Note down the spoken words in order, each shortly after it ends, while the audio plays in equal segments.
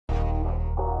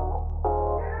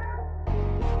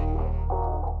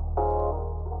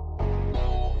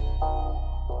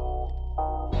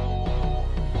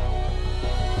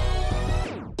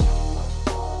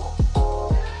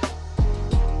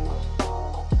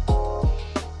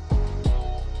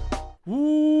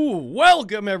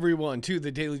Welcome, everyone, to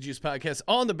the Daily Juice Podcast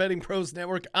on the Betting Pros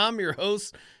Network. I'm your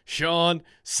host, Sean,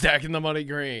 stacking the money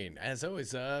green. As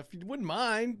always, if you wouldn't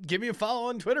mind, give me a follow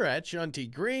on Twitter at Sean T.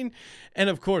 Green. And,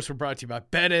 of course, we're brought to you by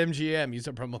BetMGM. Use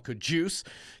our promo code JUICE.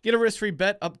 Get a risk-free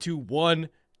bet up to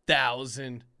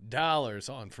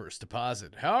 $1,000 on first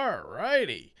deposit. All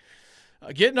righty.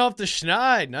 Getting off the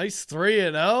schneid. Nice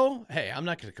 3-0. Hey, I'm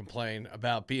not going to complain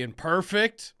about being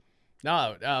perfect.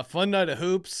 No, fun night of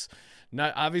hoops.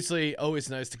 Not obviously always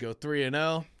nice to go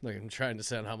 3-0. Like I'm trying to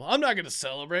sound humble. I'm not going to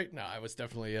celebrate. No, I was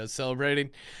definitely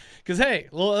celebrating because hey,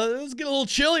 it was getting a little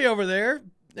chilly over there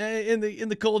in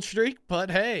the cold streak.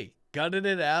 But hey, gutted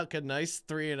it out. Got a nice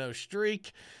 3-0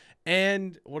 streak.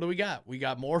 And what do we got? We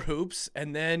got more hoops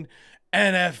and then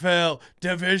NFL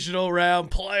divisional round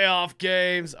playoff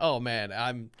games. Oh man,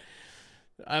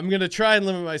 I'm going to try and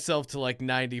limit myself to like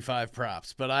 95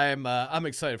 props, but I'm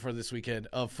excited for this weekend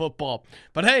of football.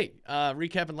 But hey,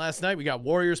 recapping last night, we got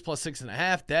Warriors plus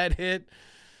 6.5. That hit.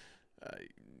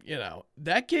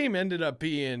 That game ended up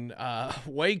being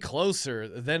way closer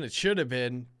than it should have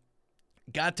been.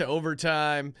 Got to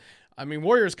overtime. I mean,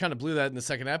 Warriors kind of blew that in the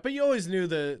second half, but you always knew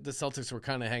the Celtics were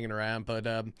kind of hanging around. But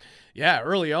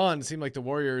early on, it seemed like the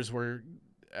Warriors were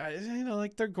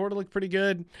like third quarter looked pretty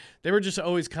good. They were just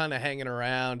always kind of hanging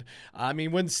around. I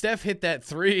mean, when Steph hit that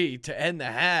three to end the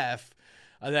half,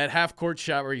 that half-court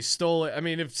shot where he stole it. I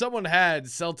mean, if someone had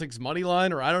Celtics money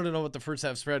line, or I don't know what the first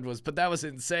half spread was, but that was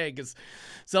insane because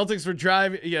Celtics were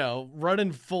driving,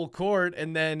 running full court,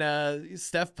 and then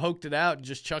Steph poked it out and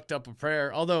just chucked up a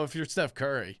prayer. Although if you're Steph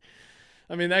Curry,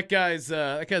 I mean, that guy's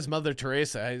Mother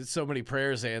Teresa has so many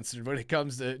prayers answered when it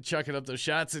comes to chucking up those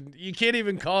shots, and you can't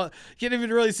even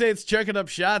really say it's chucking up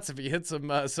shots if he hits them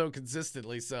so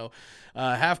consistently. So,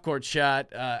 half court shot,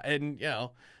 and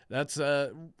that's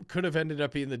could have ended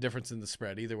up being the difference in the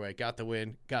spread. Either way, got the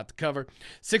win, got the cover.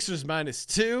 Sixers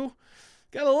 -2.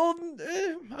 Got a little,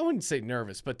 I wouldn't say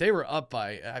nervous, but they were up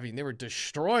by, they were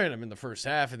destroying them in the first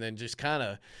half and then just kind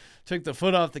of took the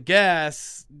foot off the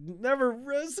gas. Never,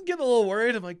 was getting a little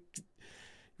worried. I'm like,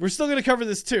 we're still going to cover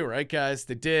this too, right, guys?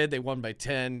 They did. They won by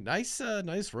 10. Nice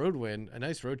road win. A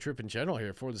nice road trip in general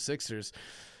here for the Sixers.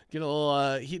 Get a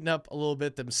little, heating up a little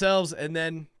bit themselves. And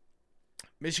then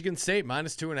Michigan State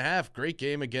 -2.5. Great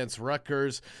game against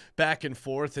Rutgers, back and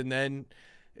forth. And then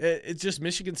it's just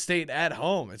Michigan State at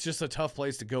home. It's just a tough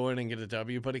place to go in and get a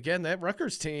W. But again, that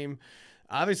Rutgers team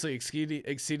obviously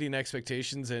exceeding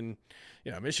expectations, and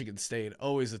Michigan State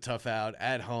always a tough out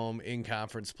at home in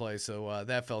conference play. So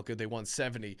that felt good. They won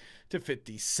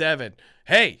 70-57.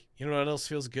 Hey, you know what else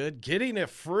feels good? Getting a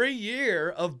free year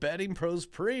of Betting Pros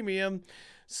Premium.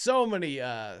 So many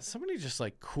just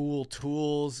like cool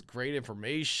tools, great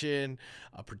information,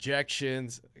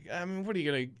 projections. I mean, what are you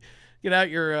gonna get out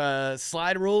your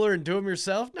slide ruler and do them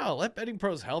yourself? No, let Betting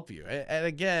Pros help you. And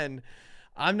again,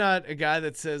 I'm not a guy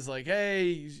that says like,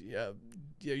 hey,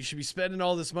 you should be spending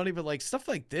all this money, but like stuff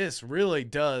like this really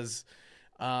does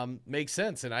make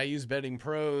sense. And I use Betting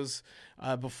Pros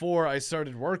before I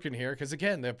started working here because,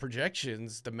 again, the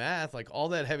projections, the math, like all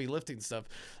that heavy lifting stuff,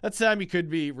 that's time you could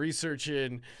be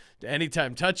researching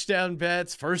anytime touchdown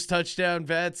bets, first touchdown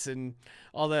bets, and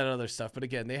all that other stuff. But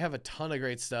again, they have a ton of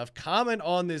great stuff. Comment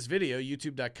on this video,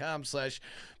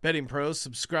 youtube.com/bettingpros.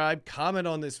 Subscribe, comment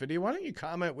on this video. Why don't you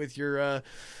comment with your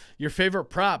favorite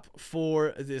prop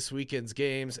for this weekend's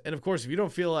games? And of course, if you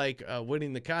don't feel like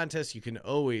winning the contest, you can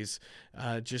always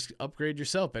just upgrade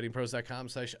yourself.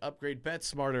 bettingpros.com/upgrade. Bet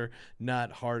smarter,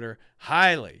 not harder.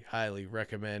 Highly, highly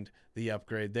recommend the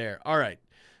upgrade there. All right.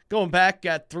 Going back,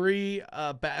 got 3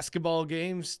 basketball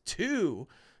games, 2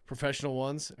 professional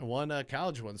ones, and 1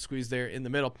 college one squeezed there in the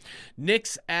middle.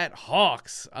 Knicks at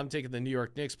Hawks. I'm taking the New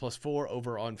York Knicks +4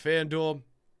 over on FanDuel.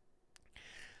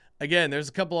 Again, there's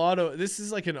a couple this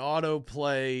is like an auto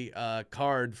play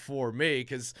card for me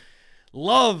because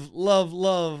love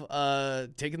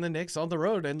taking the Knicks on the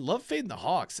road and love fading the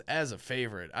Hawks as a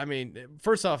favorite. I mean,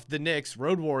 first off, the Knicks,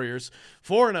 Road Warriors,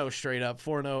 4-0 straight up,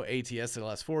 4-0 ATS in the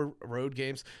last 4 road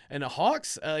games. And the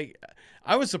Hawks, I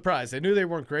was surprised. I knew they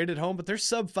weren't great at home, but they're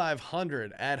sub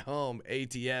 500 at home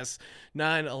ATS,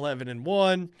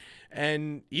 9-11-1.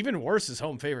 And even worse is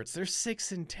home favorites. They're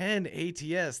 6-10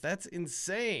 ATS. That's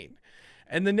insane.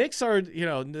 And the Knicks are,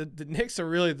 the Knicks are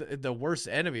really the worst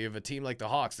enemy of a team like the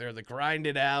Hawks. They're the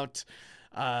grinded out,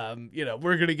 We're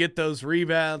going to get those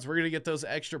rebounds. We're going to get those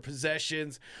extra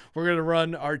possessions. We're going to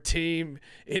run our team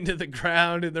into the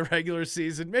ground in the regular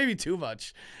season. Maybe too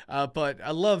much. But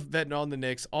I love betting on the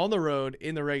Knicks on the road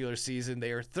in the regular season.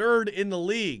 They are third in the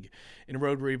league in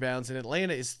road rebounds, and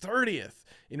Atlanta is 30th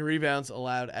in rebounds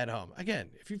allowed at home. Again,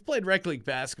 if you've played rec league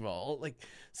basketball, like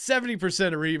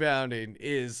 70% of rebounding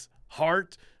is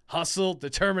heart, hustle,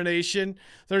 determination.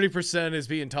 30% is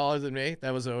being taller than me.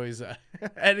 That was always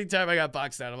anytime I got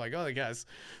boxed out, I'm like, oh, guys,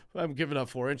 I'm giving up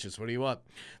 4 inches. What do you want?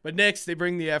 But Knicks, they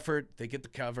bring the effort. They get the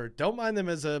cover. Don't mind them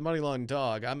as a money line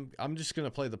dog. I'm just going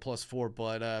to play the +4,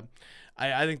 but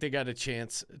I think they got a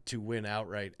chance to win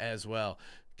outright as well.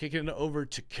 Kicking it over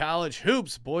to college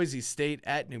hoops, Boise State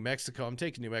at New Mexico. I'm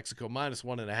taking New Mexico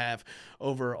 -1.5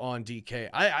 over on DK.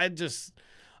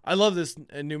 I love this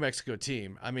New Mexico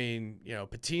team. I mean,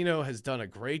 Pitino has done a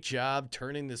great job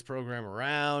turning this program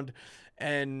around.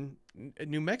 And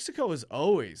New Mexico is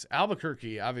always,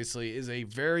 Albuquerque obviously is a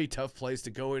very tough place to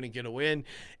go in and get a win.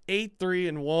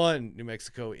 8-3-1. New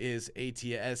Mexico is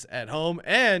ATS at home.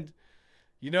 And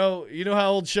you know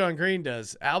how old Sean Green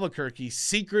does. Albuquerque,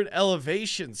 secret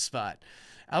elevation spot.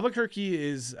 Albuquerque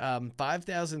is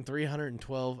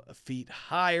 5,312 feet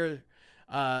higher.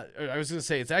 I was going to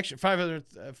say it's actually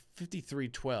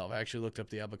 553.12. I actually looked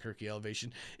up the Albuquerque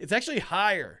elevation. It's actually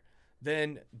higher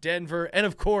than Denver. And,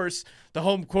 of course, the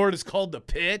home court is called the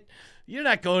Pit. You're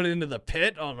not going into the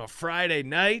Pit on a Friday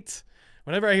night.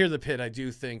 Whenever I hear the Pit, I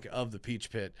do think of the Peach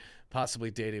Pit,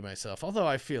 possibly dating myself, although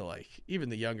I feel like even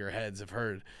the younger heads have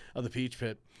heard of the Peach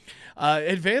Pit.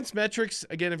 Advanced metrics,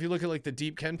 again, if you look at like the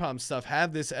deep KenPom stuff,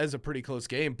 have this as a pretty close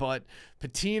game, but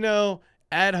Pitino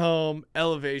at home,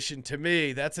 elevation, to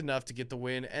me, that's enough to get the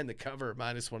win and the cover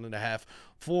 -1.5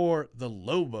 for the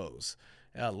Lobos.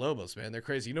 Lobos, man, they're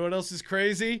crazy. You know what else is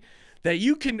crazy? That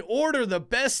you can order the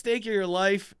best steak of your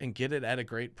life and get it at a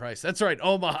great price. That's right,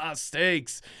 Omaha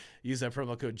Steaks. Use that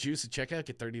promo code JUICE at checkout.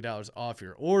 Get $30 off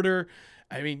your order.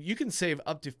 I mean, you can save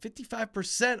up to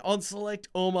 55% on select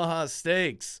Omaha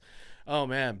Steaks. Oh,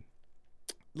 man.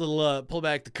 Little pull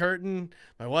back the curtain.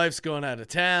 My wife's going out of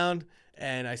town,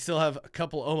 and I still have a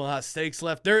couple Omaha Steaks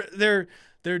left. They're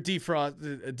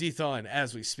thawing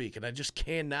as we speak, and I just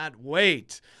cannot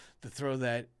wait to throw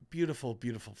that beautiful,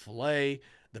 beautiful filet,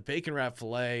 the bacon wrap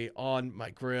filet on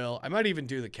my grill. I might even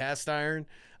do the cast iron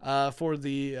for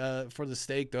the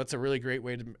steak. That's a really great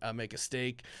way to make a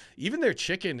steak. Even their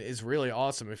chicken is really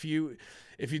awesome. If you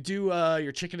do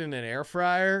your chicken in an air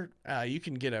fryer, you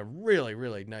can get a really,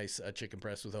 really nice chicken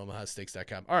breast with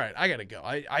omahasteaks.com. All right, I got to go.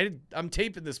 I'm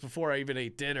taping this before I even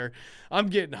ate dinner. I'm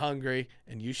getting hungry,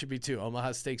 and you should be too.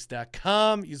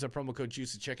 omahasteaks.com. Use our promo code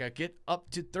JUICE at checkout. Get up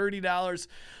to $30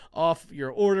 off your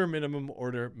order. Minimum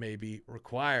order may be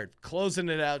required. Closing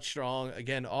it out strong.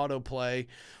 Again, autoplay.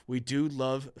 We do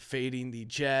love fading the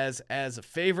Jazz as a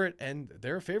favorite, and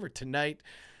they're a favorite tonight.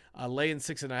 Laying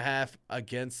 6.5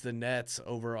 against the Nets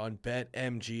over on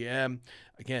BetMGM.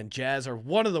 Again, Jazz are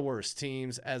one of the worst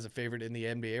teams as a favorite in the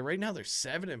NBA. Right now, they're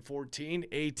 7-14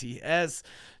 ATS.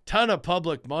 Ton of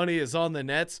public money is on the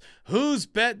Nets. Who's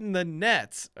betting the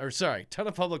Nets? Or sorry, ton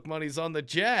of public money is on the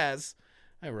Jazz.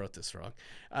 I wrote this wrong.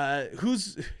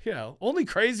 Only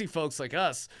crazy folks like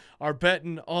us are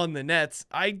betting on the Nets.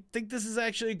 I think this is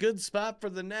actually a good spot for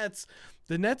the Nets.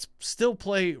 The Nets still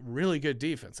play really good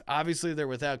defense. Obviously, they're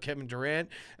without Kevin Durant,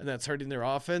 and that's hurting their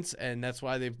offense, and that's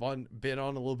why they've been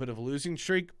on a little bit of a losing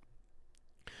streak.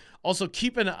 Also,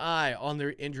 keep an eye on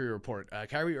their injury report.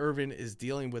 Kyrie Irving is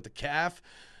dealing with a calf.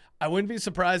 I wouldn't be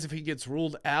surprised if he gets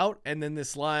ruled out, and then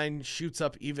this line shoots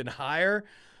up even higher.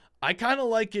 I kind of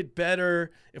like it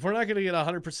better. If we're not going to get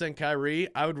 100% Kyrie,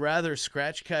 I would rather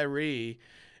scratch Kyrie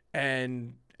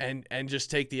and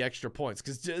just take the extra points,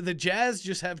 because the Jazz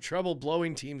just have trouble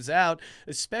blowing teams out,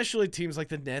 especially teams like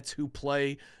the Nets who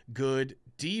play good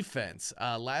defense.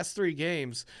 Last 3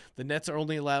 games, the Nets are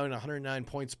only allowing 109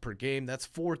 points per game. That's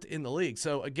 4th in the league.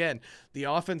 So again, the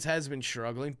offense has been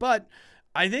struggling, but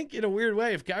I think in a weird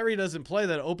way, if Kyrie doesn't play,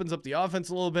 that opens up the offense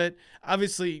a little bit.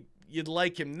 Obviously, you'd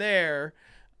like him there.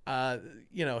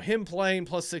 Him playing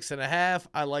 +6.5,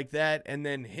 I like that. And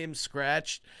then him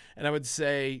scratched. And I would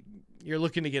say you're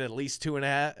looking to get at least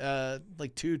 2.5,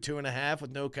 2.5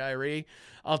 with no Kyrie.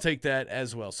 I'll take that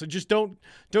as well. So just don't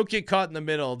get caught in the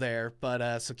middle there.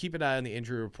 But so keep an eye on the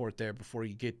injury report there before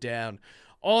you get down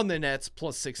on the Nets,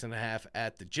 plus 6.5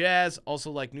 at the Jazz.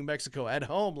 Also like New Mexico at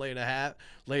home, laying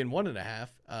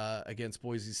 1.5 against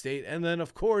Boise State. And then,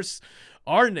 of course,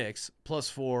 our Knicks,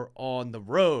 plus 4 on the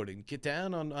road. And get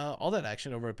down on all that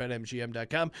action over at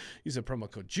BetMGM.com. Use a promo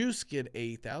code JUICE. Get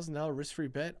a $1,000 risk-free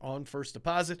bet on first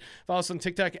deposit. Follow us on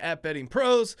TikTok at Betting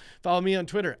Pros. Follow me on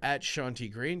Twitter at Sean T.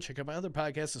 Green. Check out my other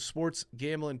podcast, the Sports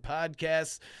Gambling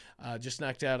Podcast. Just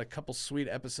knocked out a couple sweet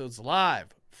episodes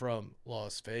live from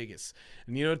Las Vegas.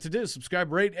 And you know what to do.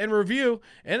 Subscribe, rate, and review.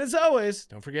 And as always,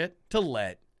 don't forget to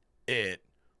let it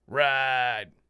ride.